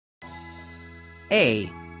A.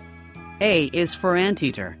 A is for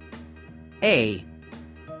anteater. A.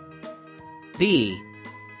 B.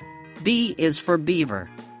 B is for beaver.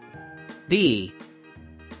 B.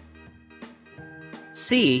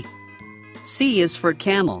 C. C is for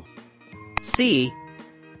camel. C.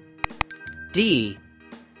 D.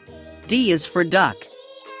 D is for duck.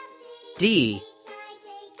 D.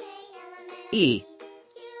 E.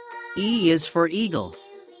 E is for eagle.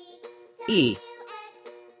 E.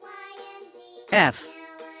 F.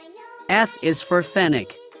 F is for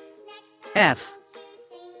fennec. F.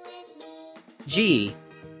 G.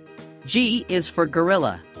 G is for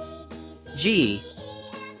gorilla. G.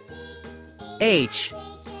 H.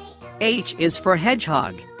 H is for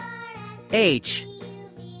hedgehog. H.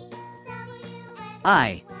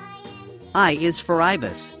 I. I is for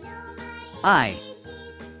ibis. I.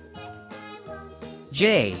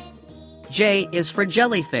 J. J is for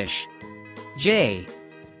jellyfish. J.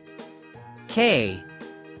 K.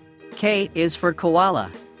 K is for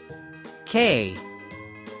koala. K.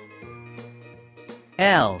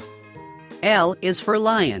 L. L is for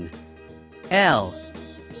lion. L.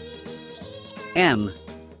 M.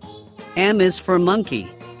 M is for monkey.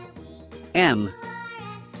 M.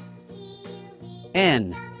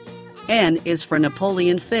 N. N is for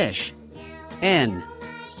Napoleon fish. N.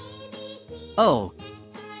 O.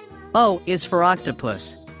 O is for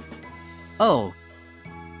octopus. O.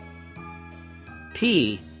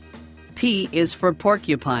 P. P is for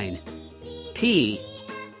porcupine. P.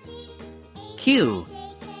 Q.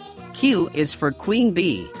 Q is for queen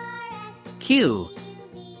bee. Q.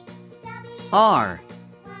 R.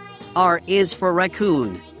 R is for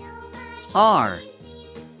raccoon. R.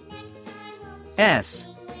 S.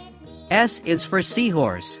 S is for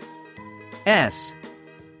seahorse. S.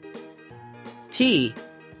 T.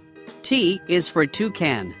 T is for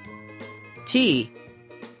toucan. T.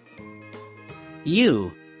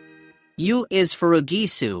 U. U is for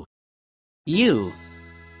ugisu. U.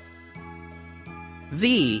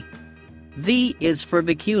 V. V is for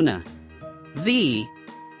vicuna. V.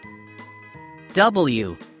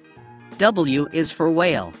 W. W is for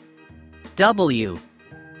whale. W.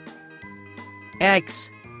 X.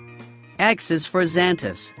 X is for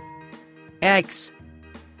xanthus. X.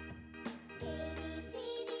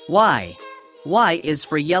 Y. Y is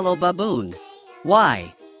for yellow baboon.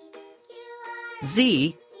 Y.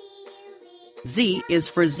 Z. Z is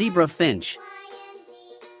for zebra finch.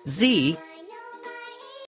 Z.